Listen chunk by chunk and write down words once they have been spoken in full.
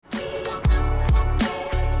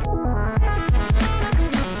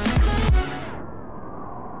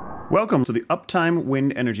Welcome to the Uptime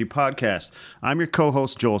Wind Energy Podcast. I'm your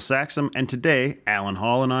co-host, Joel Saxum, and today, Alan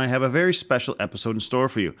Hall and I have a very special episode in store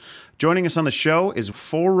for you. Joining us on the show is a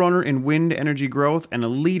forerunner in wind energy growth and a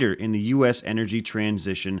leader in the U.S. energy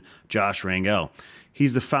transition, Josh Rangel.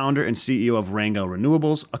 He's the founder and CEO of Rangel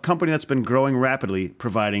Renewables, a company that's been growing rapidly,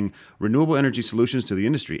 providing renewable energy solutions to the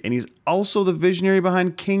industry. And he's also the visionary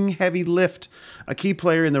behind King Heavy Lift, a key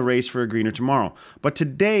player in the race for a greener tomorrow. But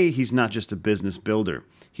today, he's not just a business builder.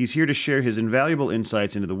 He's here to share his invaluable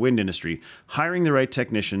insights into the wind industry, hiring the right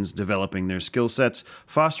technicians, developing their skill sets,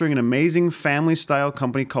 fostering an amazing family-style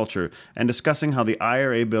company culture, and discussing how the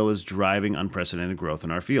IRA bill is driving unprecedented growth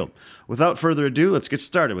in our field. Without further ado, let's get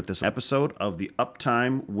started with this episode of the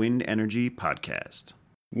Uptime Wind Energy Podcast.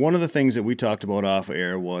 One of the things that we talked about off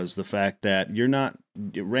air was the fact that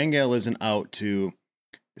Rangel isn't out to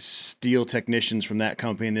steal technicians from that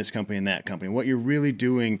company and this company and that company. What you're really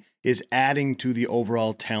doing is adding to the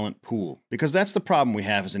overall talent pool, because that's the problem we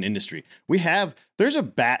have as an industry. There's a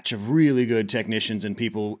batch of really good technicians and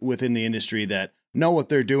people within the industry that know what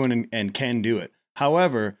they're doing and can do it.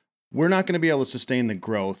 However, we're not going to be able to sustain the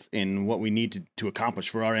growth in what we need to accomplish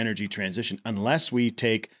for our energy transition unless we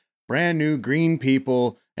take brand new green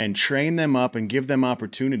people and train them up and give them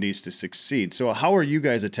opportunities to succeed. So how are you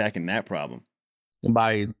guys attacking that problem?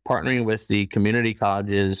 By partnering with the community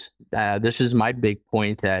colleges. This is my big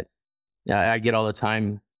point that I get all the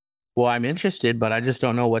time. Well, I'm interested, but I just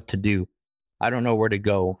don't know what to do. I don't know where to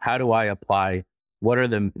go. How do I apply? What are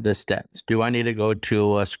the steps? Do I need to go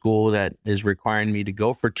to a school that is requiring me to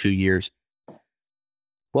go for 2 years?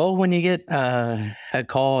 Well, when you get a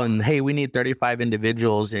call and, hey, we need 35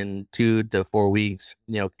 individuals in 2 to 4 weeks,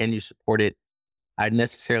 can you support it? I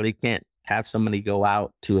necessarily can't have somebody go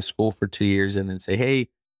out to a school for 2 years and then say, hey,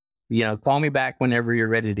 call me back whenever you're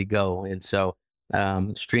ready to go. And so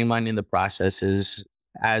streamlining the processes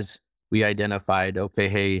as we identified, okay,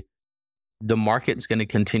 hey, the market's going to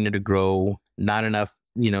continue to grow, not enough,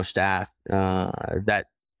 staff that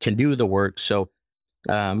can do the work. So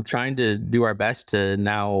trying to do our best to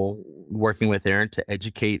now working with Aaron to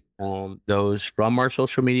educate those from our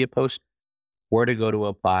social media posts, where to go to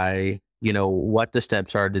apply, what the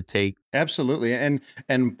steps are to take. Absolutely. And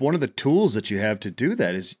one of the tools that you have to do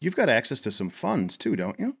that is you've got access to some funds too,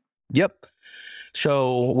 don't you? Yep.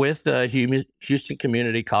 So with Houston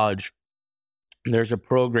Community College, there's a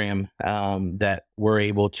program that we're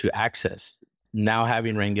able to access. Now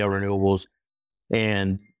having Rangel Renewables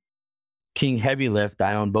and King Heavy Lift,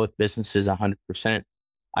 I own both businesses 100%.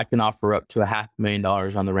 I can offer up to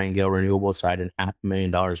 $500,000 on the Rangel Renewable side and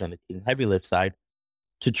 $500,000 on the King Heavy Lift side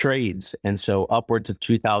to trades. And so upwards of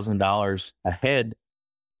 $2,000 ahead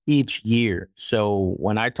each year. So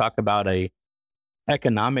when I talk about a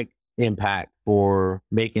economic impact for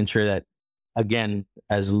making sure that, again,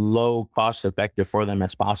 as low cost effective for them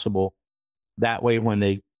as possible, that way when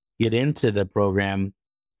they get into the program,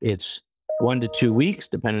 it's 1 to 2 weeks,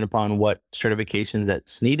 depending upon what certifications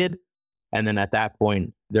that's needed. And then at that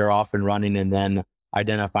point, they're off and running, and then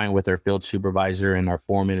identifying with our field supervisor and our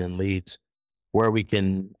foreman and leads, where we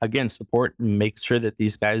can, again, support and make sure that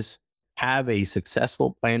these guys have a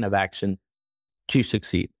successful plan of action to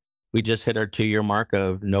succeed. We just hit our 2-year mark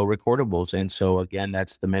of no recordables. And so, again,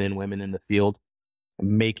 that's the men and women in the field,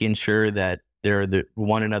 making sure that they're the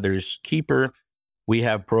one another's keeper. We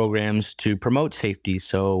have programs to promote safety.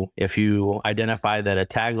 So if you identify that a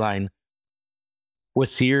tagline was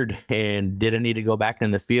seared and didn't need to go back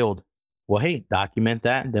in the field, well, hey, document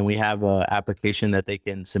that. Then we have an application that they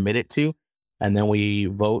can submit it to. And then we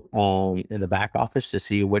vote in the back office to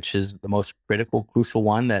see which is the most critical, crucial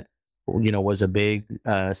one that, was a big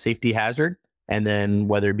safety hazard. And then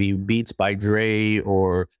whether it be Beats by Dre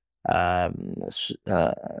or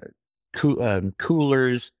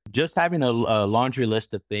coolers, just having a laundry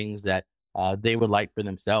list of things that they would like for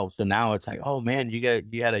themselves. So now it's like, oh man, you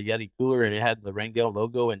had a Yeti cooler and it had the Rangel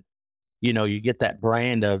logo, and you get that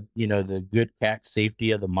brand of the Good Cat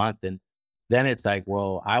Safety of the Month, and then it's like,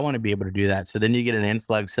 well, I want to be able to do that. So then you get an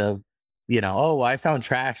influx of, oh, I found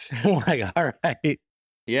trash. I'm like, all right.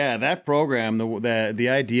 Yeah, that program, the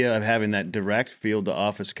idea of having that direct field to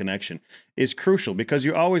office connection is crucial, because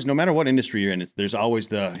you always, no matter what industry you're in, there's always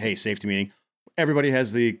the, hey, safety meeting. Everybody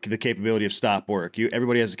has the capability of stop work.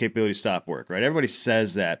 Everybody has the capability to stop work, right? Everybody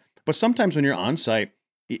says that. But sometimes when you're on site,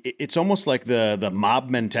 it's almost like the mob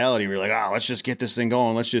mentality where you're like, let's just get this thing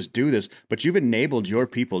going. Let's just do this. But you've enabled your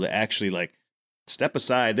people to actually step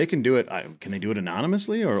aside. They can do it. Can they do it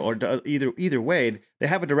anonymously or either way? They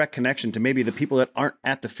have a direct connection to maybe the people that aren't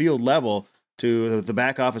at the field level to the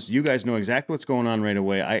back office. You guys know exactly what's going on right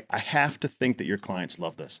away. I have to think that your clients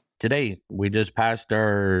love this. Today, we just passed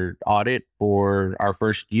our audit for our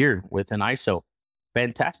first year with an ISO.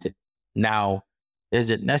 Fantastic. Now, is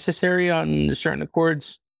it necessary on certain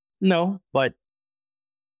accords? No, but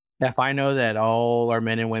if I know that all our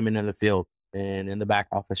men and women in the field and in the back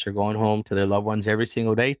office are going home to their loved ones every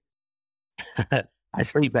single day, I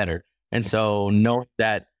sleep better. And so know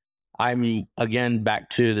that I'm, again, back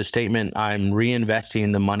to the statement, I'm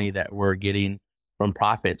reinvesting the money that we're getting from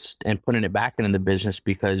profits and putting it back into the business,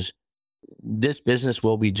 because this business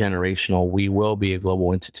will be generational. We will be a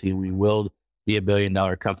global entity. We will be a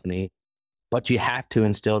billion-dollar company, but you have to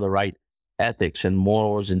instill the right ethics and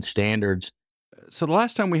morals and standards. So the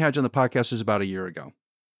last time we had you on the podcast was about a year ago.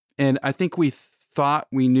 And I think we thought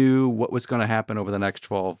we knew what was going to happen over the next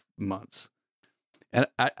 12 months. And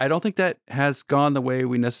I don't think that has gone the way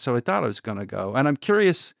we necessarily thought it was going to go. And I'm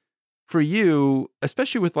curious for you,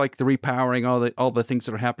 especially with like the repowering, all the things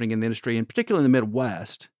that are happening in the industry, and particularly in the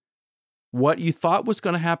Midwest, what you thought was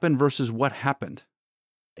going to happen versus what happened.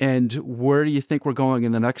 And where do you think we're going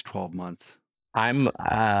in the next 12 months? I'm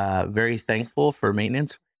very thankful for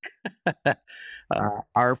maintenance.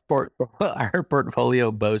 Our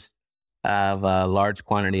portfolio boasts of a large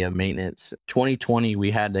quantity of maintenance. 2020,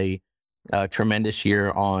 we had a tremendous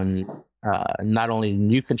year on not only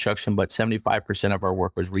new construction, but 75% of our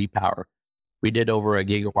work was repower. We did over a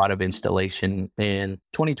gigawatt of installation. In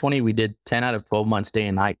 2020, we did 10 out of 12 months, day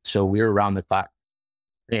and night. So we were around the clock.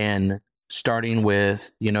 And starting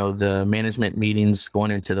with, the management meetings,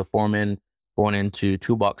 going into the foreman, going into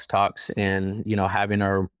toolbox talks, and, having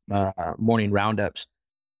our morning roundups.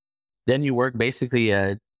 Then you work basically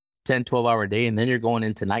a 10, 12-hour day, and then you're going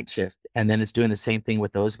into night shift. And then it's doing the same thing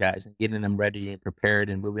with those guys and getting them ready and prepared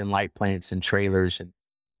and moving light plates and trailers and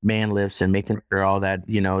man lifts and making sure all that,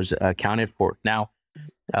 is accounted for. Now,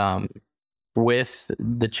 with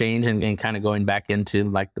the change and kind of going back into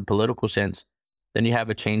like the political sense, then you have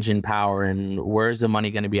a change in power, and where's the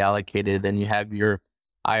money going to be allocated? Then you have your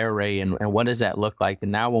IRA, and what does that look like?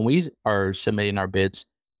 And now when we are submitting our bids,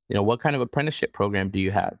 what kind of apprenticeship program do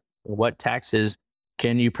you have? What taxes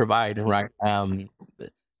can you provide, right?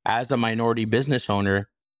 As a minority business owner,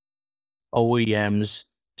 OEMs,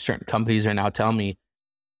 certain companies are now telling me,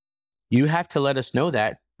 you have to let us know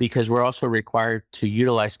that, because we're also required to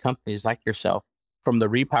utilize companies like yourself from the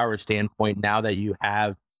repower standpoint. Now that you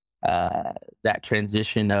have that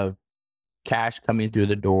transition of cash coming through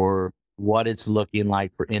the door, what it's looking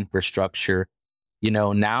like for infrastructure,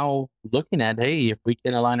 now looking at, hey, if we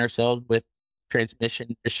can align ourselves with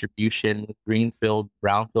transmission, distribution, greenfield,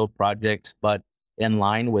 brownfield projects, but in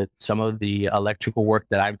line with some of the electrical work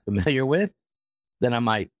that I'm familiar with, then I'm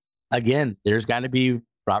like, again, there's got to be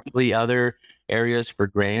probably other areas for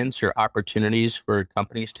grants or opportunities for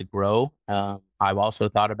companies to grow. I've also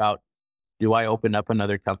thought about, do I open up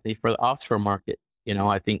another company for the offshore market?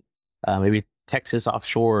 I think maybe Texas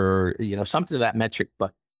offshore, or, something to that metric.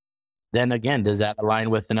 But then again, does that align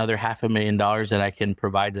with another $500,000 that I can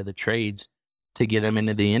provide to the trades to get them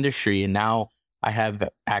into the industry? And now I have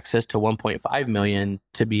access to 1.5 million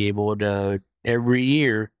to be able to every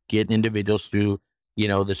year get individuals through,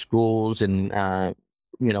 the schools and,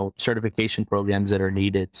 certification programs that are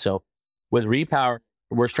needed. So with Repower,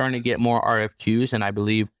 we're starting to get more RFQs, and I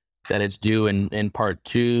believe that it's due in part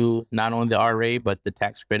two, not only the RA, but the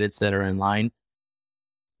tax credits that are in line.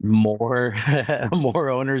 More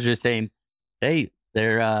owners are saying, hey,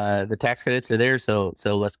 they're the tax credits are there, so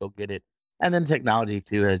let's go get it. And then technology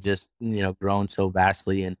too has just grown so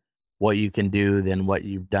vastly, and what you can do than what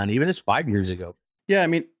you've done even just 5 years ago. Yeah, I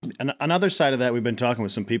mean, another side of that, we've been talking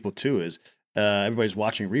with some people too, is everybody's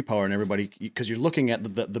watching Repower, and everybody, because you're looking at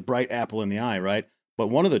the bright apple in the eye, right? But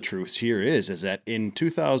one of the truths here is that in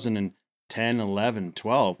 2010, 11,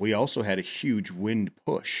 12, we also had a huge wind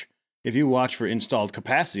push. If you watch for installed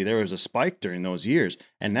capacity, there was a spike during those years.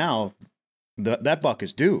 And now that buck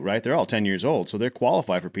is due, right? They're all 10 years old, so they're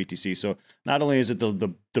qualified for PTC. So not only is it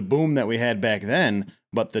the boom that we had back then,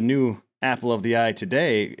 but the new apple of the eye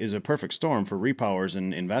today is a perfect storm for repowers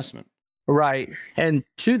and investment. Right. And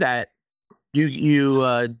to that,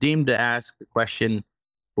 you deemed to ask the question,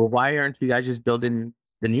 well, why aren't you guys just building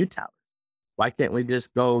the new tower? Why can't we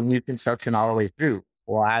just go new construction all the way through?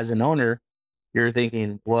 Well, as an owner, you're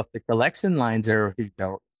thinking, well, if the collection lines are already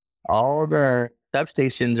built, all the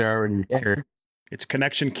substations are already there. It's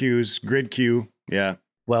connection queues, grid queue. Yeah.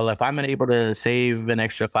 Well, if I'm able to save an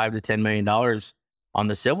extra $5 to $10 million on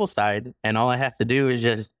the civil side, and all I have to do is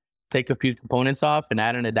just take a few components off and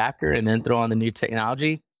add an adapter and then throw on the new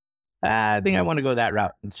technology, I think I want to go that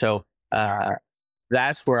route. And so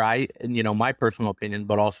that's where my personal opinion,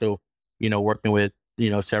 but also, working with,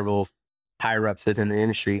 several higher ups within the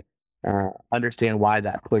industry, understand why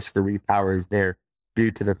that push for repower is there due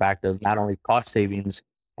to the fact of not only cost savings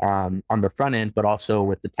on the front end, but also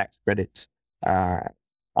with the tax credits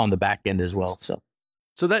on the back end as well. So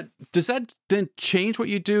does that then change what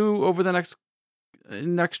you do over the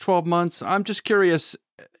next 12 months? I'm just curious,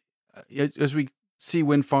 as we see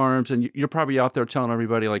wind farms, and you're probably out there telling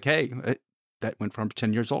everybody like, hey, that wind farm's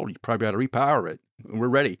 10 years old. You probably ought to repower it. We're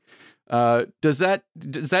ready. Does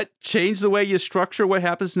that change the way you structure what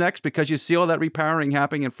happens next because you see all that repowering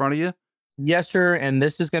happening in front of you? Yes, sir. And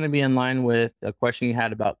this is going to be in line with a question you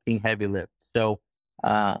had about King Heavy Lift. So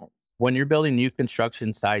when you're building new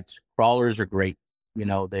construction sites, crawlers are great.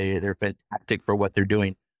 They're fantastic for what they're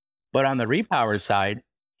doing. But on the repower side,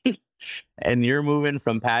 and you're moving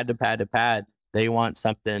from pad to pad to pad, they want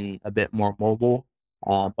something a bit more mobile,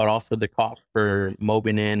 but also the cost for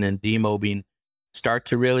mobbing in and demobbing start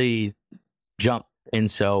to really jump. And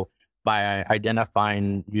so by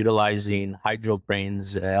utilizing hydro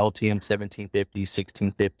cranes, LTM 1750s,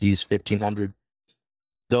 1650s, 1500,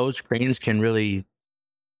 those cranes can really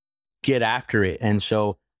get after it. And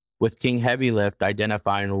so with King Heavy Lift,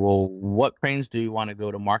 identifying, well, what cranes do you want to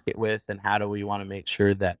go to market with, and how do we want to make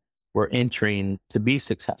sure that we're entering to be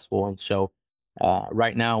successful? And so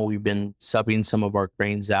right now we've been subbing some of our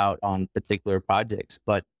cranes out on particular projects,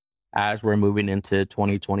 but as we're moving into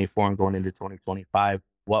 2024 and going into 2025,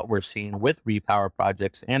 what we're seeing with repower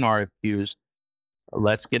projects and RFQs,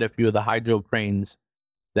 let's get a few of the hydro cranes.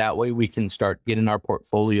 That way we can start getting our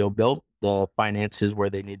portfolio built, the finances where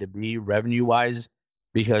they need to be revenue wise.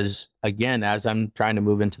 Because again, as I'm trying to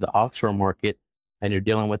move into the offshore market and you're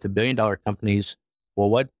dealing with the $1 billion companies, well,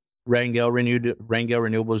 what Rangel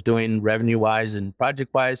Renewables doing revenue wise and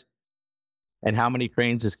project wise, and how many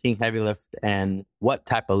cranes is King Heavy Lift, and what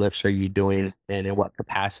type of lifts are you doing and in what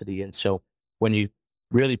capacity? And so when you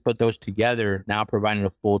really put those together, now providing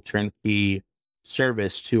a full turnkey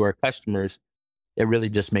service to our customers, it really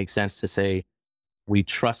just makes sense to say we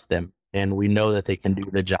trust them and we know that they can do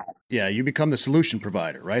the job. Yeah, you become the solution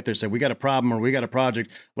provider, right? They say we got a problem or we got a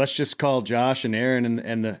project. Let's just call Josh and Aaron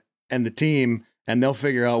and the team, and they'll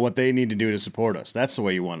figure out what they need to do to support us. That's the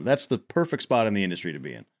way you want it. That's the perfect spot in the industry to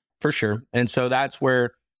be in. For sure. And so that's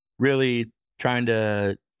where really trying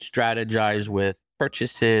to strategize with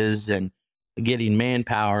purchases and getting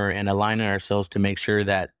manpower and aligning ourselves to make sure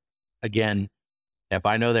that, again, if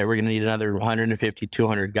I know that we're going to need another 150,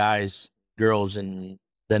 200 guys, girls in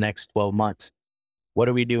the next 12 months, what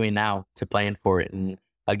are we doing now to plan for it? And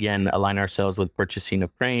again, align ourselves with purchasing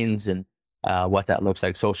of cranes and what that looks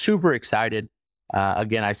like. So super excited.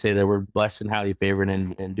 Again, I say that we're blessed and highly favored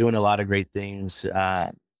and doing a lot of great things.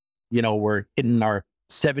 We're hitting our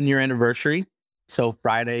 7-year anniversary. So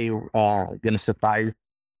Friday, going to surprise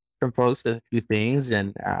folks with a few things.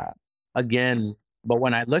 And again, but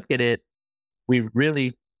when I look at it, we've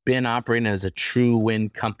really been operating as a true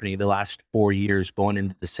wind company the last 4 years going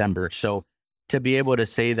into December. So to be able to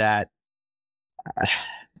say that,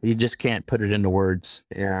 you just can't put it into words.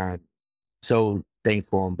 So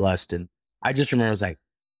thankful and blessed. And I just remember, I was like,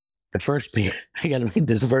 I got to make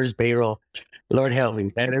this first payroll. Lord help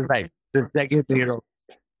me. And it's like the second payroll.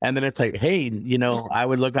 And then it's like, hey, I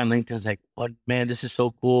would look on LinkedIn. It's like, oh man, this is so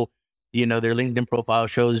cool. Their LinkedIn profile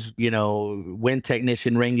shows, wind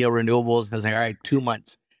technician, Rangel Renewables. And I was like, all right, 2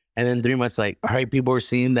 months. And then 3 months, like, all right, people are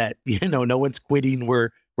seeing that, no one's quitting. We're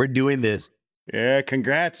doing this. Yeah.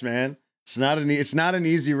 Congrats, man. It's not an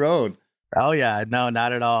easy road. Oh yeah, no,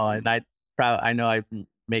 not at all. And I know I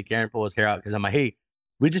make Aaron pull his hair out because I'm like, hey,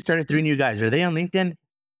 we just started 3 new guys. Are they on LinkedIn?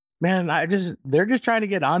 Man, they're just trying to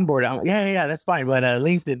get on board. I'm like, yeah, that's fine. But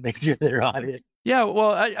LinkedIn, make sure they're on it. Yeah,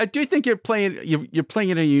 well, I do think you're playing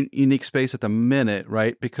in a unique space at the minute,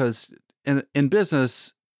 right? Because in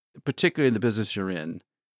business, particularly in the business you're in,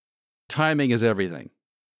 timing is everything.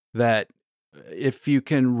 That if you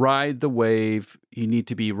can ride the wave, you need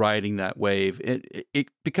to be riding that wave. It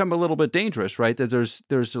become a little bit dangerous, right? That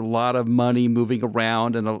there's a lot of money moving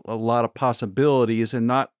around and a lot of possibilities,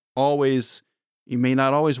 and you may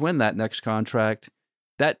not always win that next contract.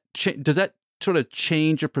 Does that sort of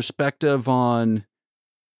change your perspective on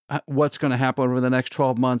what's going to happen over the next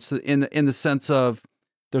 12 months in the sense of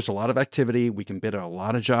there's a lot of activity, we can bid a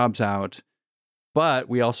lot of jobs out, but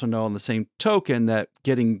we also know on the same token that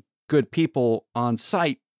getting good people on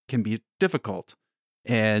site can be difficult,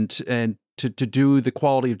 and to do the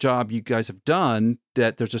quality of job you guys have done,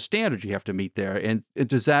 that there's a standard you have to meet there. And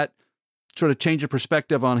does that sort of change your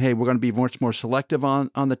perspective on, hey, we're going to be much more selective on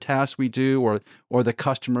the tasks we do or the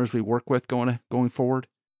customers we work with going forward?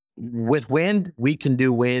 with wind, we can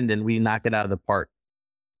do wind and we knock it out of the park.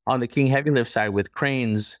 On the King Heavy Lift side with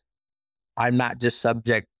cranes, I'm not just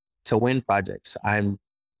subject to wind projects. I'm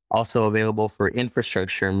also available for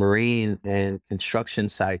infrastructure, marine and construction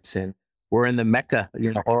sites. And we're in the Mecca,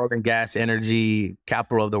 oil and gas energy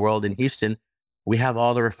capital of the world in Houston. We have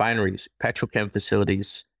all the refineries, petrochem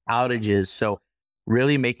facilities, outages. So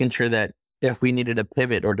really making sure that if we needed to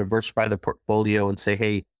pivot or diversify the portfolio and say,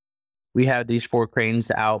 hey, we have these 4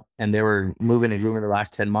 cranes out and they were moving and grooving the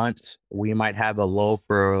last 10 months. We might have a lull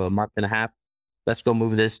for a month and a half. Let's go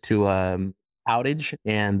move this to outage,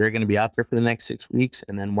 and they're going to be out there for the next 6 weeks.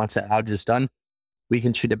 And then once that outage is done, we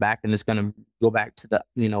can shoot it back and it's going to go back to the,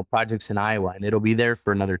 projects in Iowa, and it'll be there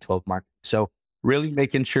for another 12 months. So really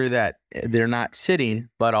making sure that they're not sitting,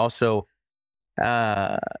 but also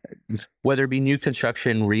whether it be new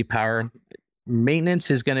construction, repower,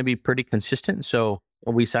 maintenance is going to be pretty consistent. So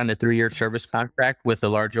we signed a 3-year service contract with a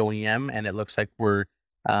large OEM, and it looks like we're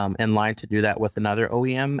in line to do that with another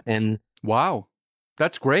OEM. And wow,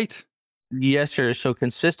 that's great. Yes, sir. So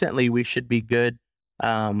consistently, we should be good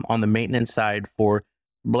on the maintenance side for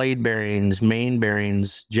blade bearings, main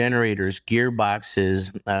bearings, generators,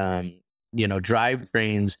 gearboxes,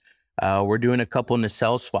 drivetrains. We're doing a couple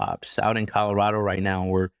nacelle swaps out in Colorado right now.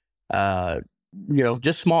 We're,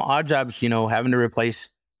 just small odd jobs, having to replace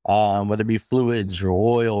whether it be fluids or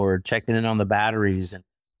oil or checking in on the batteries. And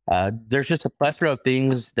there's just a plethora of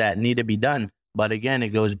things that need to be done. But again, it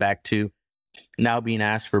goes back to now being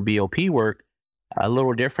asked for BOP work, a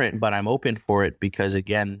little different, but I'm open for it because,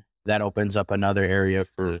 again, that opens up another area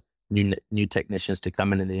for new technicians to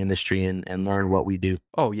come into the industry and learn what we do.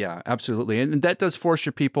 Oh, yeah, absolutely. And that does force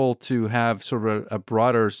your people to have sort of a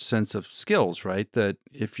broader sense of skills, right? That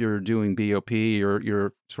if you're doing BOP or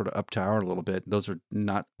you're sort of up tower a little bit, those are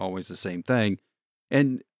not always the same thing.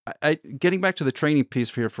 And getting back to the training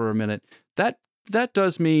piece here for a minute, that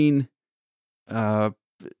does mean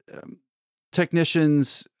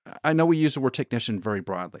technicians, I know we use the word technician very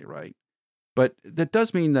broadly, right? But that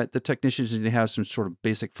does mean that the technicians need to have some sort of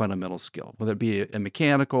basic fundamental skill, whether it be a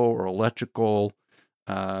mechanical or electrical,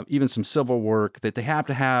 even some civil work, that they have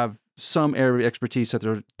to have some area of expertise that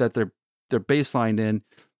they're baselined in.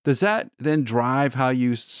 Does that then drive how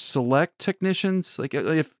you select technicians? Like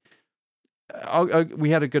if we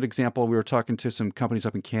had a good example, we were talking to some companies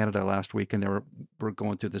up in Canada last week, and we're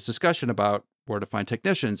going through this discussion about where to find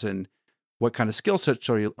technicians and what kind of skill sets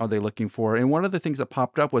are they looking for? And one of the things that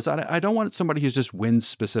popped up was, I don't want somebody who's just wind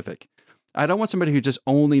specific. I don't want somebody who just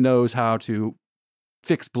only knows how to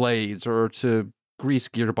fix blades or to grease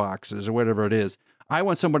gearboxes or whatever it is. I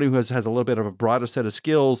want somebody who has a little bit of a broader set of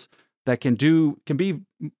skills that can be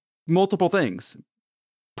multiple things,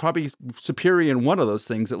 probably superior in one of those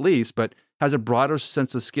things at least, but has a broader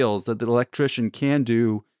sense of skills that the electrician can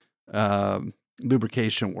do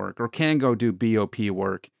lubrication work or can go do BOP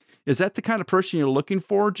work. Is that the kind of person you're looking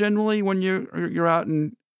for generally when you're out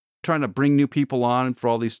and trying to bring new people on for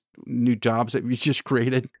all these new jobs that you just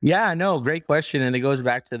created? Yeah, no, great question. And it goes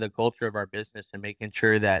back to the culture of our business and making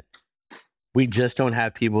sure that we just don't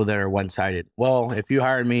have people that are one-sided. Well, if you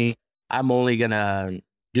hired me, I'm only going to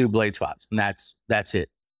do blade swaps, and that's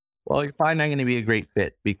it. Well, you're probably not going to be a great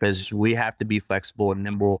fit because we have to be flexible and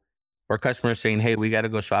nimble. Our customers saying, hey, we got to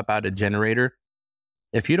go swap out a generator.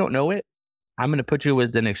 If you don't know it, I'm going to put you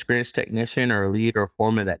with an experienced technician or a lead or a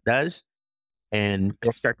foreman that does, and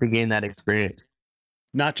you'll start to gain that experience.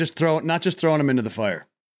 Not just throwing them into the fire,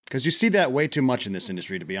 because you see that way too much in this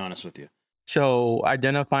industry, to be honest with you. So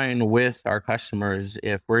identifying with our customers,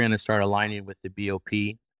 if we're going to start aligning with the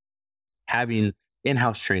BOP, having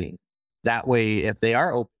in-house training. That way, if they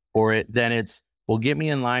are open for it, then will get me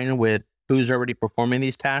in line with who's already performing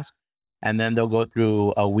these tasks. And then they'll go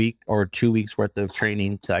through a week or 2 weeks worth of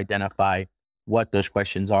training to identify what those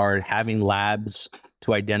questions are, having labs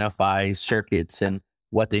to identify circuits and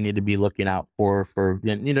what they need to be looking out for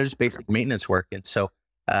just basic maintenance work. And so,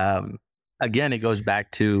 again, it goes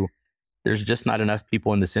back to there's just not enough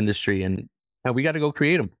people in this industry, and we got to go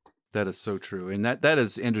create them. That is so true. And that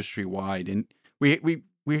is industry wide. And we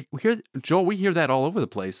hear, Joel, we hear that all over the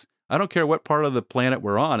place. I don't care what part of the planet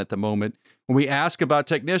we're on at the moment. When we ask about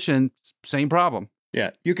technicians, same problem.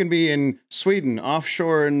 Yeah, you can be in Sweden,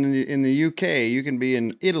 offshore in the UK. You can be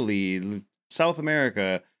in Italy, South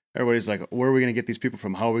America. Everybody's like, where are we going to get these people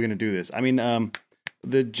from? How are we going to do this? I mean,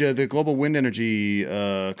 the Global Wind Energy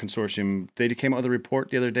Consortium, they came out with a report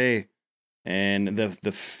the other day, and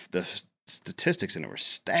the statistics in it were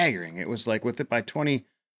staggering. It was like by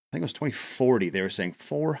 2040, they were saying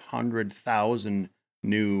 400,000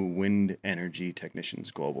 new wind energy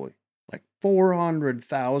technicians globally. Like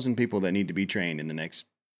 400,000 people that need to be trained in the next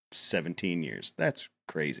 17 years. That's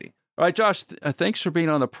crazy. All right, Josh, thanks for being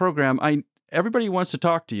on the program. Everybody wants to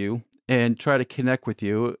talk to you and try to connect with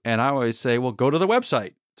you. And I always say, well, go to the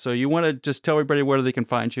website. So you want to just tell everybody where they can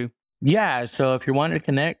find you? Yeah. So if you want to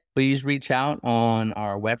connect, please reach out on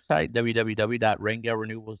our website,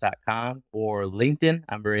 www.rangelrenewables.com, or LinkedIn.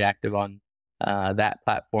 I'm very active on that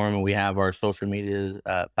platform. And we have our social media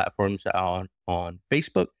platforms on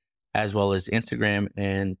Facebook, as well as Instagram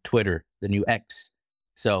and Twitter, the new X.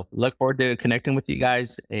 So look forward to connecting with you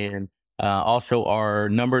guys. And also our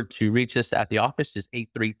number to reach us at the office is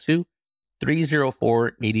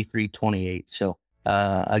 832-304-8328. So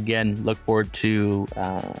again, look forward to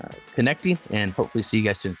connecting and hopefully see you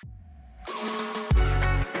guys soon.